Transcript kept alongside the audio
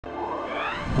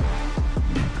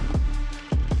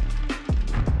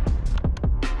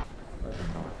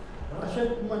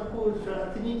Рашид Маркуш,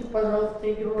 оцените,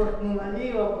 пожалуйста, игру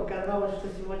Рахимова. Показалось, что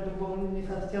сегодня был не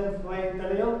совсем в своей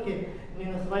тарелке, не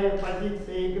на своей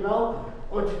позиции играл.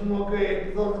 Очень много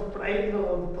эпизодов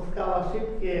проигрывал, допускал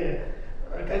ошибки.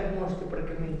 Как вы можете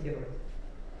прокомментировать?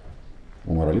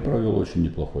 Умар Али провел очень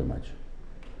неплохой матч.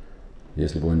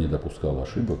 Если бы он не допускал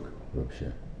ошибок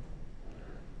вообще,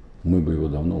 мы бы его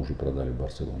давно уже продали в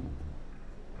Барселону.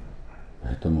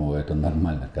 Поэтому это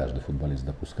нормально, каждый футболист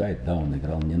допускает. Да, он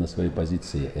играл не на своей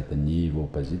позиции, это не его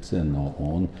позиция,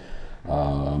 но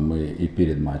мы и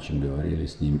перед матчем говорили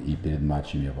с ним, и перед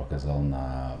матчем я показал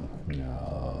на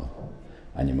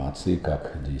анимации,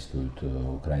 как действуют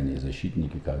крайние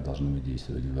защитники, как должны мы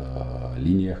действовать в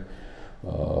линиях.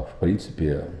 В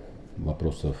принципе,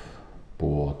 вопросов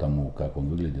по тому, как он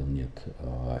выглядел, нет.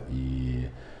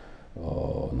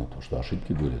 То, что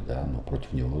ошибки были, да, но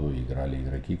против него играли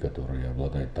игроки, которые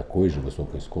обладают такой же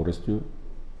высокой скоростью,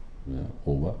 да,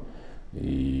 оба,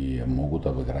 и могут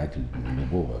обыграть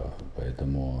любого.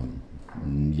 Поэтому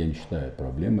я не считаю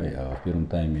проблемой. А в первом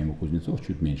тайме ему Кузнецов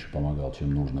чуть меньше помогал,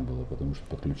 чем нужно было, потому что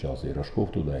подключался и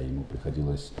Рожков туда, и ему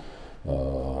приходилось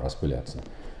распыляться.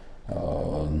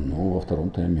 Но во втором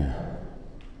тайме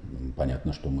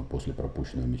понятно, что мы после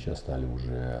пропущенного мяча стали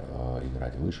уже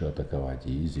играть выше, атаковать,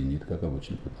 и «Зенит», как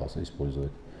обычно, пытался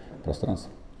использовать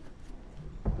пространство.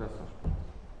 Да, Саша.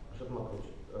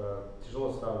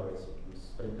 Тяжело сравнивать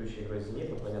с предыдущей игрой «Зенит»,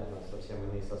 понятно, совсем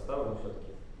иные составы, но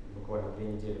все-таки буквально 2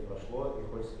 недели прошло,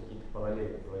 и хочется какие-то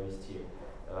параллели провести.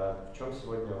 В чем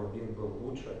сегодня Рубин был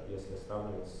лучше, если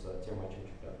сравнивать с тем матчем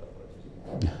чемпионата против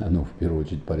 «Зенита»? Ну, в первую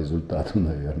очередь по результату,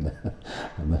 наверное.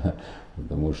 Да,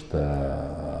 потому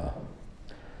что,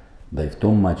 да и в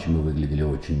том матче мы выглядели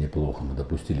очень неплохо. Мы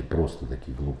допустили просто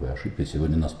такие глупые ошибки.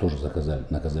 Сегодня нас тоже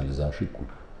наказали за ошибку.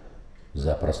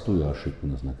 За простую ошибку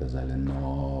нас наказали.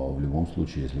 Но в любом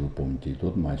случае, если вы помните и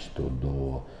тот матч, то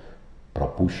до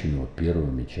пропущенного первого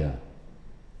мяча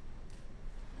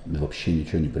вообще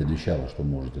ничего не предвещало, что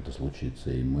может это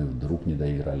случиться. И мы вдруг не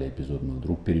доиграли эпизод, мы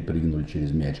вдруг перепрыгнули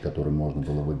через мяч, который можно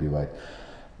было выбивать.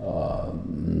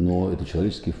 Но это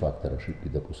человеческий фактор, ошибки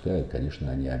допускают, конечно,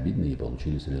 они обидные и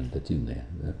получились результативные.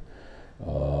 Да?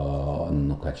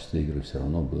 Но качество игры все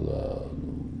равно было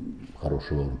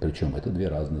хорошего. Причем это 2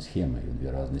 разные схемы,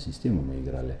 2 разные системы мы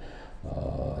играли.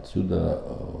 Отсюда,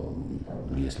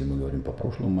 если мы говорим по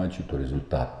прошлому матчу, то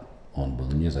результат, он был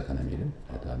незакономерен,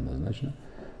 это однозначно.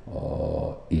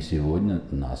 И сегодня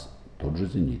нас тот же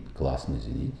 «Зенит», классный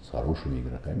 «Зенит» с хорошими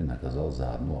игроками наказал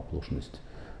за одну оплошность.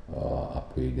 А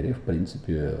по игре, в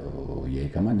принципе, я и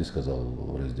команде сказал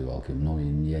в раздевалке, но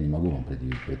я не могу вам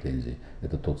предъявить претензий.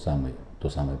 Это то самое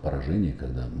поражение,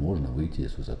 когда можно выйти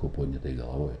с высоко поднятой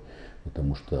головой.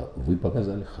 Потому что вы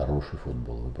показали хороший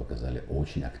футбол, вы показали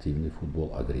очень активный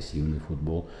футбол, агрессивный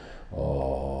футбол.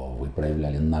 Вы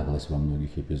проявляли наглость во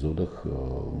многих эпизодах.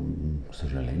 К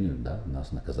сожалению, да,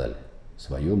 нас наказали.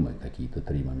 Свое мы какие-то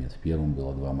 3 момента. В первом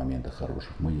было 2 момента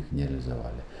хороших, мы их не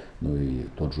реализовали. Ну и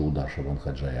тот же удар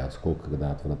Шабан-Хаджа и отскок,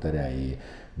 когда от вратаря и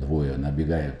 2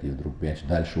 набегают, и вдруг мяч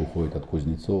дальше уходит от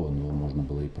Кузнецова, ну, можно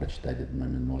было и прочитать этот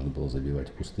момент, можно было забивать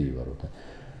в пустые ворота.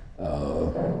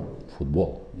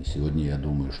 Футбол. И сегодня я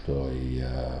думаю, что и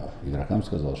я игрокам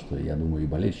сказал, что я думаю, и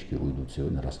болельщики уйдут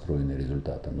сегодня расстроенные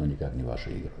результатом, но никак не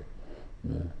вашей игрой.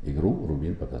 Да. Игру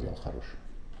Рубин показал хорошую.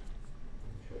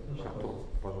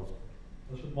 Пожалуйста.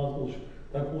 Рашид Матулович,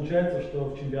 так получается, что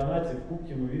в чемпионате, в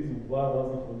Кубке мы видим 2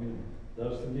 разных Рубина.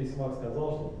 Даже Сергей Симак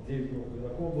сказал, что 9 новых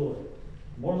игроков было.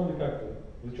 Можно ли как-то?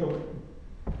 Вы что,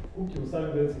 в Кубке, вы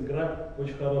сами говорите, игра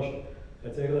очень хорошая.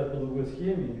 Хотя играют по другой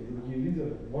схеме, и другие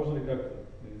лидеры. Можно ли как-то?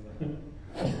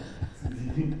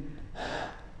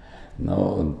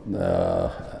 Ну,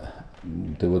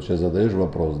 ты вот сейчас задаешь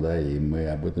вопрос, да, и мы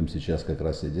об этом сейчас как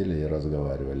раз сидели и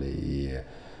разговаривали. И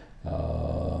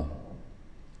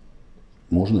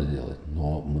можно сделать,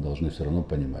 но мы должны все равно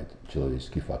понимать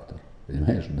человеческий фактор.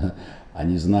 Понимаешь, да?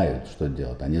 Они знают, что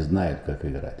делать, они знают, как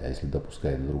играть. А если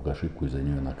допускает вдруг ошибку и за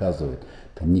нее наказывает,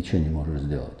 ты ничего не можешь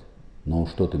сделать. Но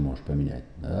что ты можешь поменять?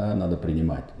 Да, надо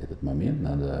принимать этот момент,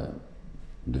 надо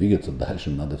двигаться дальше,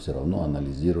 надо все равно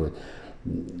анализировать.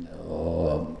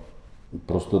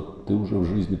 Просто ты уже в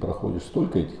жизни проходишь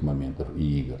столько этих моментов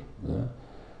и игр, да,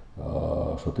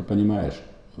 что ты понимаешь,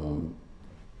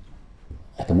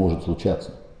 это может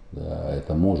случаться, да,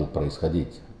 это может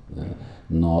происходить, да,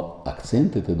 но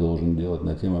акценты ты должен делать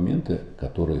на те моменты,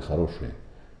 которые хорошие,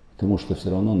 потому что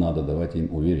все равно надо давать им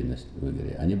уверенность в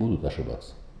игре, они будут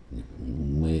ошибаться.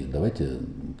 Мы, давайте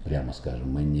прямо скажем,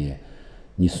 мы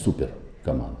не супер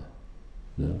команда,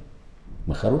 да?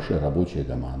 Мы хорошая рабочая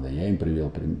команда. Я им привел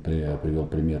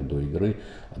пример до игры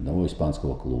одного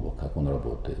испанского клуба, как он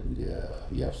работает, где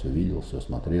я все видел, все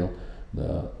смотрел.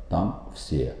 Да, там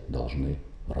все должны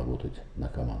работать на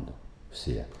команду.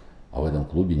 Все. А в этом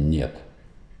клубе нет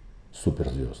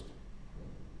суперзвезд.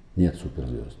 Нет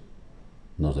суперзвезд.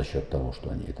 Но за счет того, что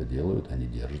они это делают, они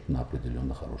держат на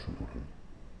определенно хорошем уровне.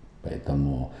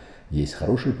 Поэтому есть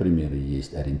хорошие примеры,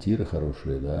 есть ориентиры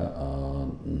хорошие, да,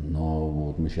 но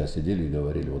вот мы сейчас сидели и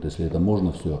говорили, вот если это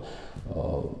можно все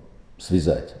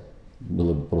связать,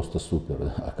 было бы просто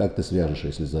супер. А как ты свяжешь,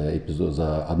 если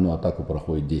за одну атаку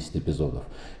проходит 10 эпизодов,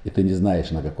 и ты не знаешь,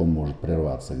 на каком может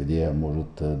прерваться, где может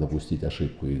допустить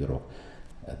ошибку игрок?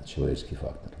 Это человеческий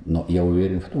фактор. Но я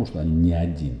уверен в том, что они ни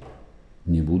один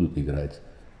не будут играть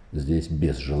здесь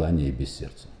без желания и без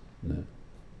сердца. Да?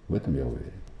 В этом я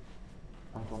уверен.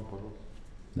 Антон, пожалуйста.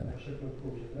 Да. Рашида,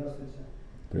 здравствуйте.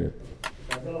 Привет.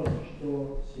 Казалось,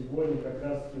 что сегодня как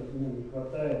раз не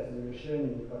хватает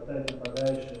завершения, не хватает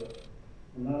нападающего.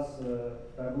 У нас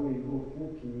вторую игру в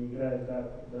Кубке не играет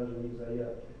даже не в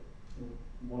заявке.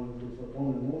 Может быть, вот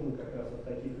он и нужен как раз в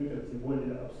таких играх, тем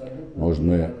более абсолютно... Может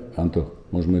мы, Антон,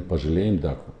 может мы пожалеем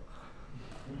Даку?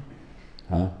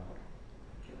 А?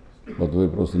 Вот вы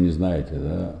просто не знаете,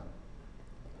 да?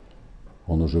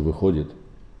 Он уже выходит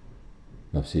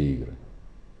на все игры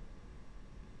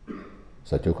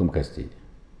с отеком костей.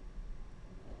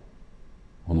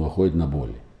 Он выходит на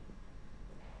боли.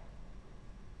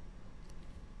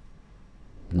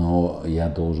 Но я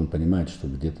должен понимать, что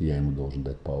где-то я ему должен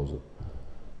дать паузу.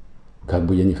 Как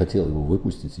бы я не хотел его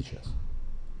выпустить сейчас,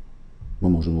 мы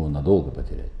можем его надолго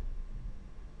потерять.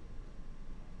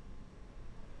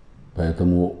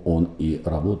 Поэтому он и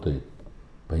работает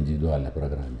по индивидуальной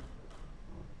программе.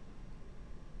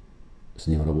 С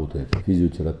ним работает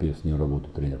физиотерапевт, с ним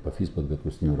работает тренер по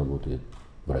физподготовке, с ним работают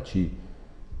врачи,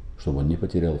 чтобы он не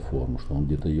потерял форму, чтобы он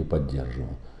где-то ее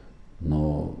поддерживал.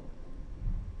 Но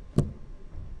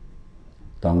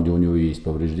там, где у него есть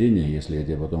повреждения, если я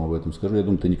тебе потом об этом скажу, я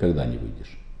думаю, ты никогда не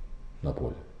выйдешь на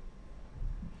поле.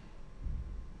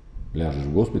 Ляжешь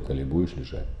в госпиталь и будешь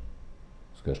лежать.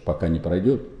 Скажешь, пока не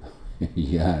пройдет,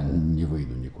 я не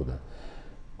выйду никуда.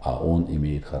 А он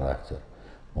имеет характер.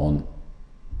 Он,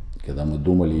 когда мы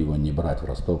думали его не брать в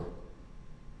Ростов,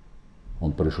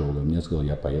 он пришел ко мне и сказал,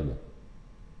 я поеду.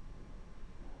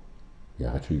 Я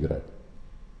хочу играть.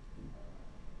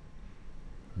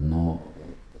 Но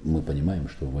мы понимаем,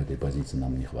 что в этой позиции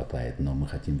нам не хватает, но мы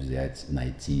хотим взять,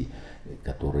 найти,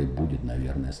 который будет,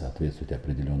 наверное, соответствовать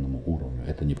определенному уровню.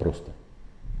 Это непросто.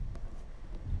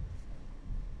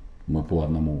 Мы по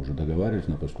одному уже договаривались,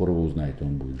 но скоро вы узнаете,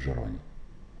 он будет в Жироне.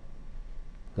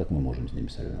 Как мы можем с ними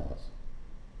соревноваться?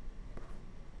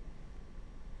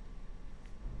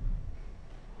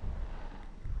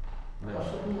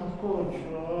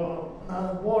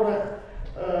 На сборах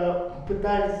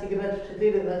пытались играть в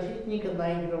 4 защитника,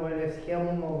 наигрывали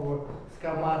схему новую с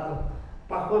командой.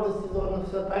 По ходу сезона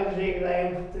все так же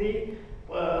играем в 3,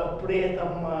 при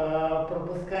этом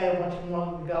пропускаем очень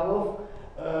много голов,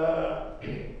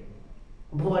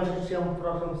 больше, чем в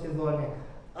прошлом сезоне.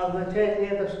 Означает ли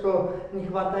это, что не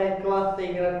хватает класса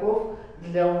игроков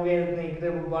для уверенной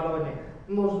игры в обороне?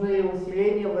 Нужны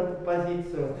усиления в эту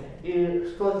позицию? И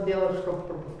что сделать, чтобы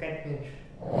пропускать меньше?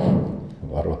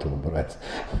 Ворота убрать.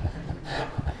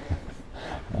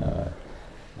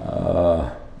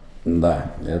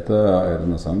 Да, это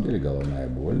на самом деле головная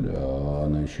боль,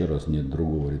 но еще раз, нет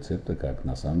другого рецепта, как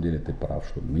на самом деле ты прав,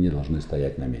 что мы не должны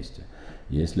стоять на месте.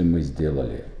 Если мы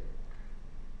сделали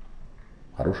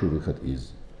хороший выход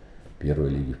из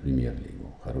первой лиги в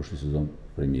премьер-лигу, хороший сезон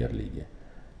в премьер-лиге,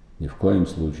 ни в коем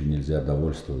случае нельзя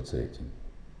довольствоваться этим.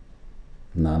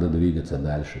 Надо двигаться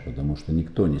дальше, потому что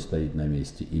никто не стоит на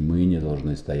месте, и мы не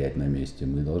должны стоять на месте.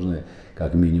 Мы должны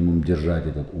как минимум держать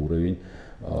этот уровень.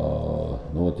 Ну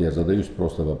вот я задаюсь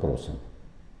просто вопросом.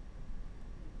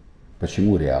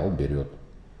 Почему Реал берет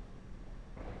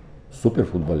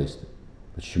суперфутболистов?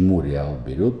 Почему Реал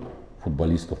берет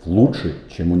футболистов лучше,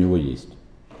 чем у него есть?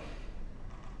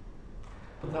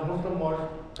 Потому что может.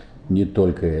 Не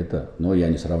только это, но я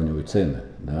не сравниваю цены,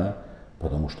 да,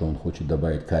 потому что он хочет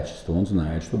добавить качество. Он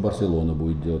знает, что Барселона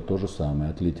будет делать то же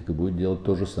самое, Атлетико будет делать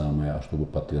то же самое, а чтобы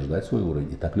подтверждать свой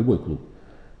уровень. И так любой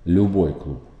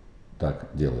клуб так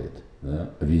делает. Да?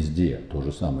 Везде то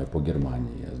же самое, по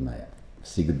Германии, я знаю.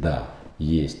 Всегда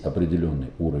есть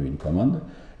определенный уровень команды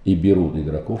и берут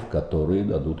игроков, которые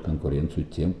дадут конкуренцию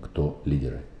тем, кто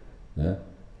лидеры. Да?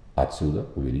 Отсюда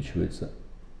увеличивается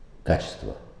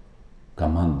качество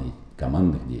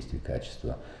командных действий,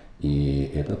 качества.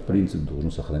 И этот принцип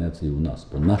должен сохраняться и у нас.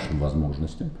 По нашим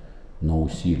возможностям но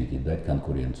усилить и дать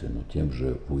конкуренцию, ну, тем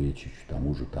же Вуечичу,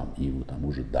 тому же там Иву,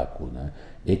 тому же Даку, да,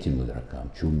 этим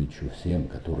игрокам, Чумичу, всем,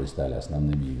 которые стали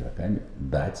основными игроками,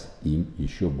 дать им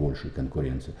еще больше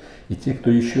конкуренции. И те,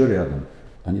 кто еще рядом,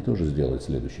 они тоже сделают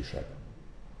следующий шаг.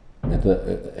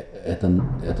 Это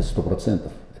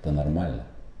 100%, это нормально.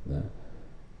 Да?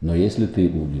 Но если ты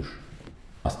будешь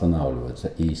останавливаться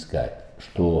и искать,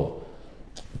 что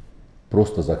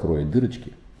просто закроет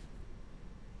дырочки,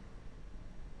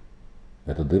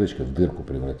 эта дырочка в дырку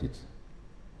превратится.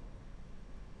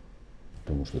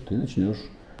 Потому что ты начнешь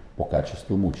по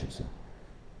качеству мучиться.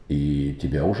 И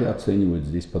тебя уже оценивают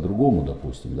здесь по-другому,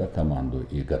 допустим, да, команду,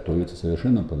 и готовятся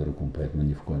совершенно по-другому, поэтому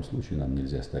ни в коем случае нам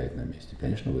нельзя стоять на месте.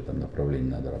 Конечно, в этом направлении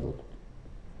надо работать.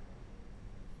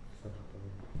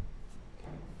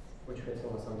 Очень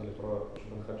хотел, на самом деле, про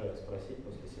Шубанхаджа спросить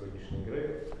после сегодняшней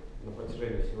игры. На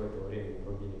протяжении всего этого времени в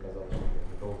Рубине казалось, что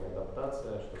это долгая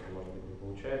адаптация, что-то, может быть, не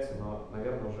получается, но,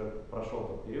 наверное, уже прошел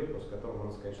тот период, после которого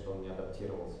можно сказать, что он не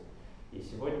адаптировался. И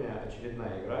сегодня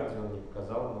очередная игра, где он не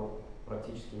показал, ну,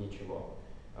 практически ничего.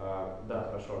 Да,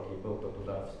 хорошо, окей, был тот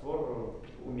удар в створ,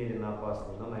 умеренно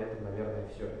опасный, но на этом, наверное,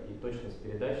 все. И точность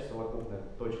передач совокупная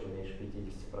точно меньше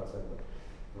 50%.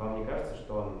 Вам не кажется,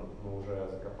 что он уже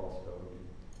закопал себя в Рубине?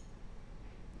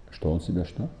 Что он себя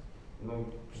что? Ну,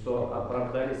 что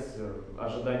оправдались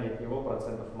ожидания от него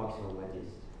процентов максимум на 10.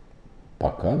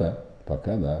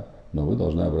 Пока да. Но вы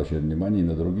должны обращать внимание и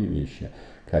на другие вещи.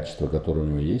 Качество, которое у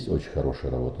него есть, очень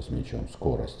хорошая работа с мячом,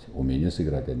 скорость, умение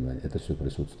сыграть один, это все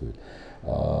присутствует.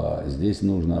 Здесь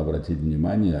нужно обратить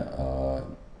внимание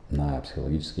на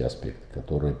психологические аспекты,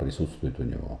 которые присутствуют у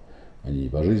него. Они и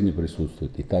по жизни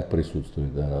присутствуют, и так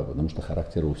присутствуют, да, потому что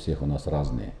характеры у всех у нас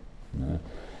разные. Да.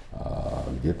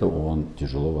 Где-то он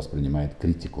тяжело воспринимает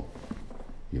критику,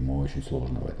 ему очень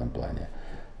сложно в этом плане.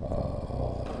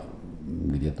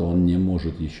 Где-то он не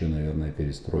может еще, наверное,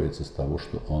 перестроиться с того,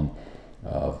 что он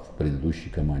в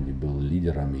предыдущей команде был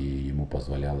лидером, и ему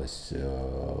позволялось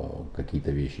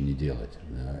какие-то вещи не делать.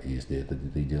 Да. Если это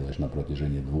ты делаешь на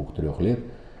протяжении 2-3 лет,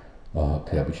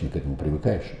 ты обычно к этому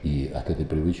привыкаешь, и от этой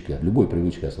привычки, от любой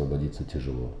привычки освободиться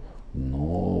тяжело.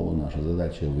 Но наша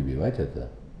задача выбивать,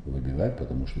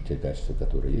 потому что те качества,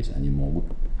 которые есть, они могут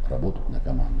работать на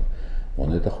команду.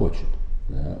 Он это хочет.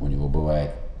 Да. У него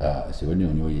бывает, сегодня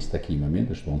у него есть такие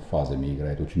моменты, что он фазами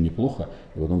играет очень неплохо,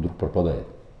 и потом вдруг пропадает.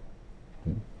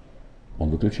 Он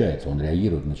выключается, он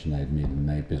реагирует, начинает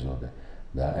медленно на эпизоды.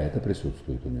 Да, это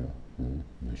присутствует у него.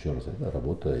 Но еще раз, это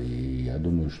работа, и я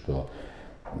думаю, что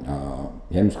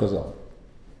я ему сказал,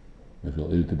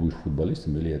 или ты будешь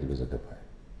футболистом, или я тебя закопаю.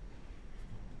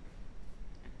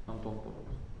 Антон,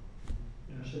 пожалуйста.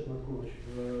 Рашид Маткович,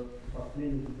 в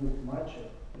последних 2 матчах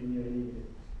премьер-лиги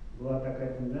была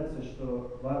такая тенденция,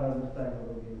 что 2 разных тайма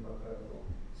Рубин показывал.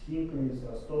 С Химками, с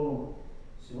Ростовом.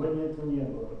 Сегодня этого не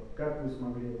было. Как вы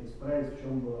смогли это исправить? В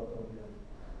чем была проблема?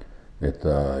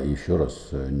 Это еще раз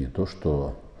не то,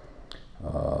 что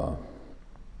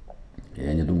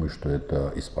я не думаю, что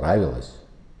это исправилось,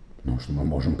 потому что мы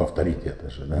можем повторить это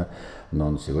же, да.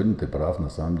 Но сегодня ты прав, на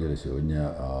самом деле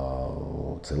сегодня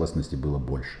целостности было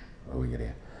больше в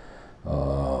игре.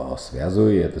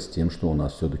 Связывая это с тем, что у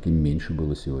нас все-таки меньше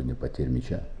было сегодня потерь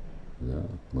мяча. Да?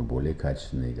 Мы более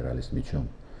качественно играли с мячом.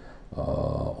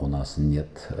 У нас нет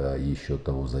еще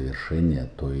того завершения,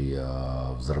 той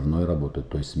взрывной работы,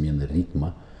 той смены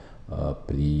ритма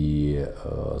при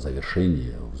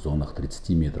завершении в зонах 30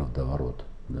 метров до ворот.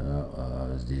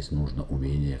 Да. Здесь нужно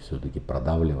умение все-таки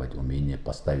продавливать, умение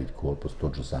поставить корпус,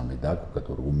 тот же самый Даку,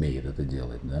 который умеет это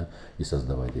делать, да, и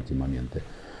создавать эти моменты.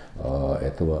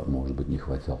 Этого, может быть, не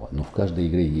хватало. Но в каждой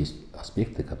игре есть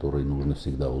аспекты, которые нужно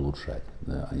всегда улучшать,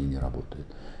 да, они не работают.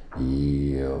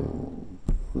 И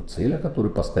цель, о которой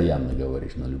постоянно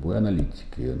говоришь на любой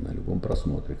аналитике, на любом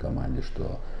просмотре команде,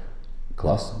 что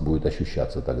класс будет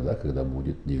ощущаться тогда, когда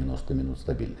будет 90 минут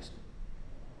стабильности.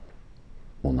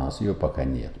 У нас ее пока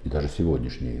нет. И даже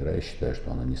сегодняшняя игра, я считаю,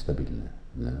 что она нестабильная.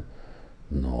 Да?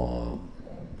 Но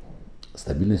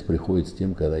стабильность приходит с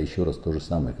тем, когда еще раз то же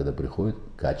самое, когда приходит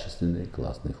качественный,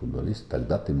 классный футболист,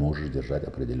 тогда ты можешь держать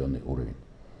определенный уровень.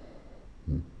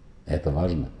 Это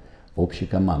важно.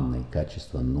 Общекомандные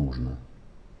качества нужно.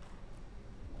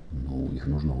 Ну, их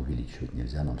нужно увеличивать,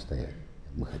 нельзя нам стоять.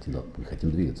 Мы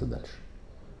хотим двигаться дальше.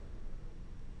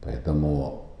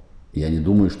 Поэтому я не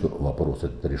думаю, что вопрос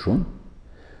этот решен.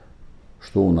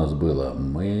 Что у нас было?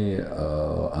 Мы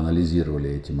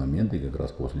анализировали эти моменты как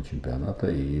раз после чемпионата,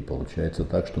 и получается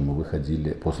так, что мы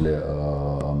выходили после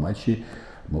матчей,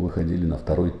 мы выходили на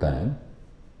второй тайм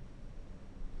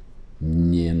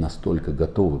не настолько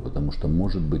готовы, потому что,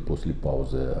 может быть, после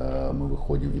паузы мы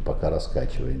выходим и пока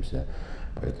раскачиваемся.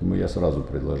 Поэтому я сразу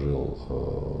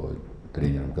предложил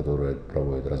тренерам, которые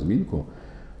проводят разминку,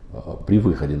 при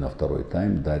выходе на второй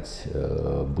тайм дать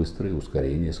быстрые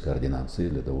ускорения с координацией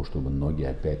для того, чтобы ноги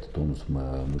опять, тонус в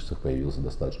мышцах появился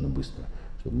достаточно быстро,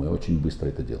 чтобы мы очень быстро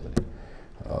это делали.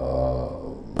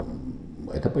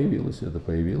 Это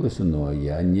появилось, но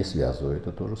я не связываю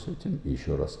это тоже с этим. И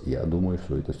еще раз, я думаю,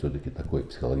 что это все-таки такой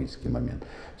психологический момент.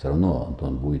 Все равно,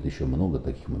 Антон, будет еще много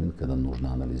таких моментов, когда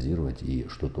нужно анализировать и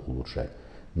что-то улучшать.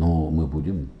 Но мы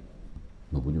будем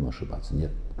ошибаться.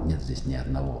 Нет здесь ни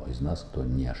одного из нас, кто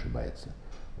не ошибается.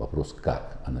 Вопрос,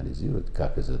 как анализировать,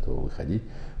 как из этого выходить.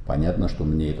 Понятно, что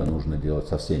мне это нужно делать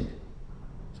со всеми,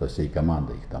 со всей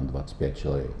командой, их там 25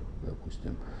 человек,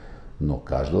 допустим. Но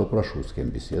каждого прошу, с кем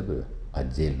беседую,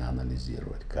 отдельно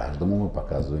анализировать. Каждому мы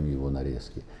показываем его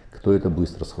нарезки. Кто это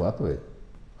быстро схватывает,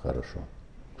 хорошо.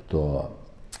 Кто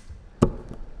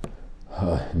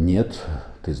нет,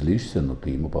 ты злишься, но ты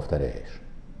ему повторяешь.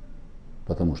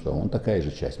 Потому что он такая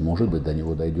же часть. Может быть, до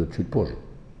него дойдет чуть позже.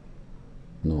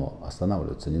 Но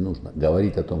останавливаться не нужно.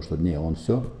 Говорить о том, что не, он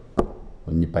все,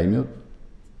 он не поймет,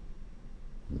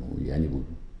 я не буду.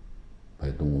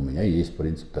 Поэтому у меня есть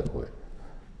принцип такой.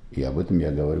 И об этом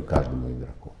я говорю каждому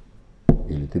игроку.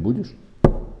 Или ты будешь,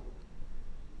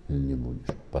 или не будешь.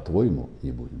 По-твоему,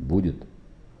 не будет. Будет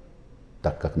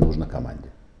так, как нужно команде.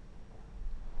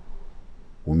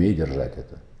 Умей держать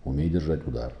это. Умей держать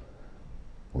удар.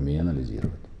 Умей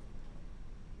анализировать.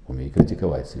 Умей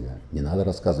критиковать себя. Не надо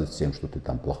рассказывать всем, что ты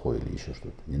там плохой или еще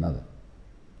что-то. Не надо.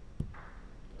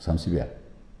 Сам себя.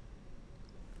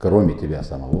 Кроме тебя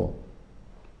самого,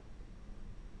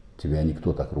 тебя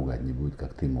никто так ругать не будет,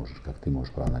 как ты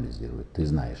можешь проанализировать. Ты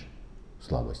знаешь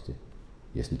слабости.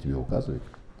 Если тебе указывают,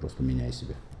 просто меняй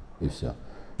себя. И все.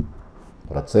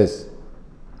 Процесс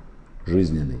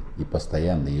жизненный и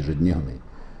постоянный, ежедневный.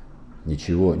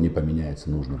 Ничего не поменяется,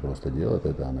 нужно просто делать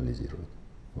это, анализировать.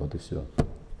 Вот и все.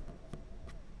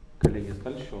 Коллеги,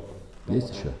 остались еще вопросы? Есть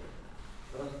еще?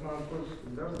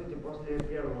 Здравствуйте. После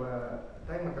первого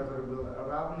тайма, который был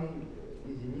равный,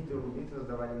 и Зенит, и Рубин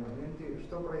создавали моменты.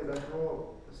 Что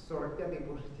произошло с 45-й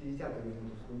по 60-й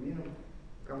минуту с Рубином?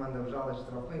 Команда вжалась в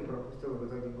штрафной и пропустила в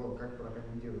итоге гол. Как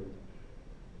прокомментируете?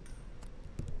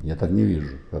 Я так не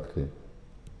вижу, как ты.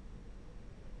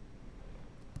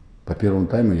 По первому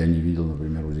тайму я не видел,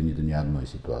 например, у «Зенита» ни одной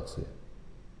ситуации.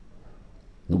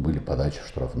 Были подачи в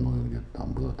штрафную, где-то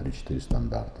там было 3-4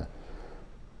 стандарта.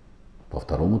 По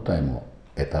второму тайму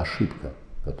это ошибка,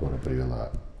 которая привела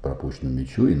к пропущенному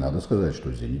мячу. И надо сказать,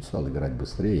 что «Зенит» стал играть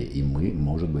быстрее, и мы,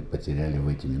 может быть, потеряли в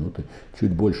эти минуты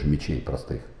чуть больше мячей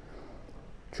простых.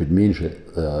 Чуть меньше,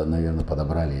 наверное,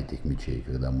 подобрали этих мячей,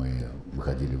 когда мы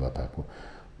выходили в атаку.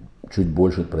 Чуть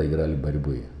больше проиграли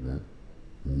борьбы. Да?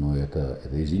 Но это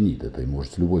и «Зенит», это и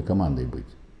может с любой командой быть.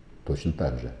 Точно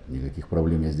так же. Никаких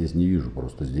проблем я здесь не вижу.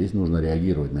 Просто здесь нужно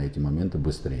реагировать на эти моменты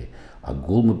быстрее. А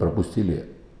гол мы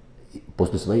пропустили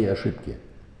после своей ошибки.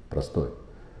 Простой.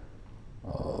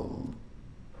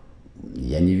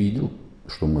 Я не видел,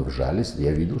 что мы вжались.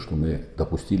 Я видел, что мы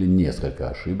допустили несколько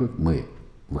ошибок. Мы,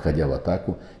 выходя в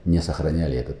атаку, не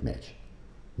сохраняли этот мяч.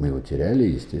 Мы его теряли,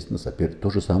 и, естественно, соперник.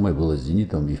 То же самое было с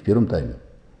 «Зенитом» и в первом тайме.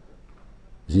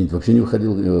 «Зенит» вообще не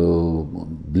выходил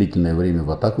длительное время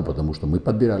в атаку, потому что мы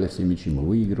подбирали все мячи, мы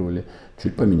выигрывали.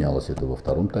 Чуть поменялось это во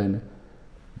втором тайме.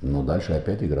 Но дальше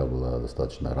опять игра была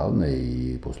достаточно равная,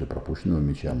 и после пропущенного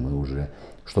мяча мы уже...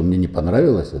 Что мне не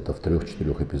понравилось, это в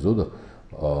 3-4 эпизодах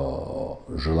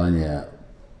желание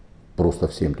просто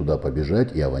всем туда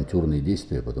побежать и авантюрные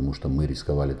действия, потому что мы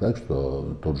рисковали так,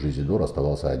 что тот же Изидор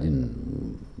оставался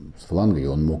один с фланга, и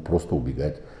он мог просто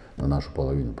убегать на нашу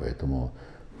половину. Поэтому...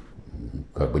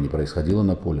 Как бы ни происходило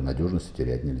на поле, надежности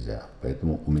терять нельзя.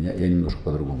 Поэтому я немножко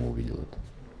по-другому увидел это.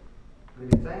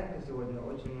 Грицаенко сегодня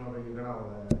очень много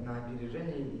играл на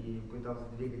опережении и пытался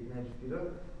двигать мяч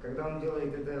вперед. Когда он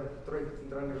делает это в тройке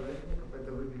центральных защитников,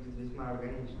 это выглядит весьма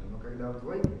органично. Но когда в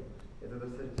двойке, это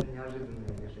достаточно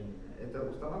неожиданное решение. Это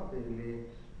установка или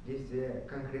действие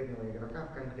конкретного игрока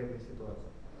в конкретной ситуации?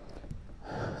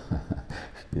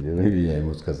 В перерыве я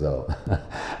ему сказал: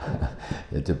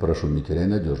 я тебя прошу, не теряй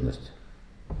надежность.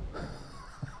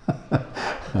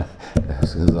 Я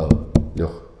сказал: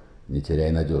 Лех, не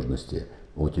теряй надежности.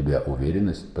 У тебя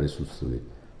уверенность присутствует.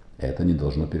 Это не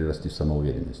должно перерасти в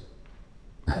самоуверенность.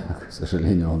 К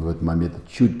сожалению, он в этот момент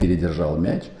чуть передержал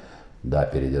мяч. Да,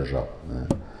 передержал.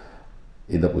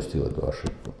 И допустил эту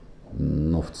ошибку.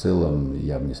 Но в целом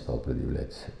я бы не стал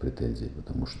предъявлять претензий,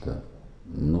 потому что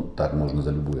так можно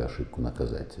за любую ошибку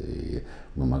наказать. И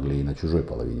мы могли и на чужой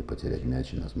половине потерять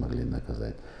мяч, и нас могли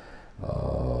наказать.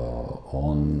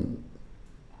 Он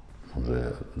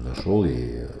уже зашел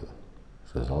и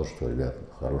сказал, что, ребят,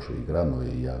 хорошая игра, но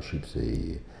и я ошибся,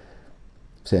 и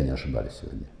все они ошибались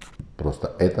сегодня.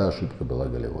 Просто эта ошибка была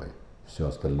голевой. Все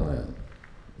остальное,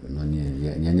 но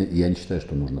я не считаю,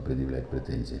 что нужно предъявлять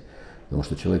претензии. Потому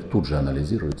что человек тут же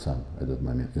анализирует сам этот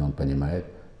момент, и он понимает,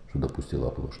 что допустил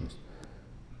оплошность.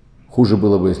 Хуже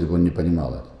было бы, если бы он не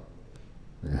понимал это.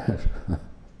 Понимаешь?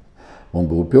 Он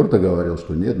бы уперто говорил,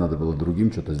 что нет, надо было другим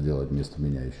что-то сделать вместо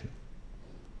меня еще.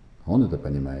 Он это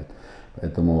понимает.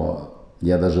 Поэтому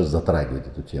я даже затрагивать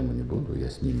эту тему не буду. Я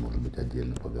с ним, может быть,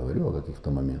 отдельно поговорю о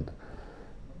каких-то моментах.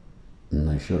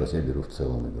 Но еще раз я беру в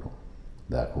целом игру.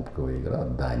 Да, кубковая игра,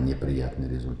 да, неприятный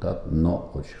результат,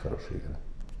 но очень хорошая игра.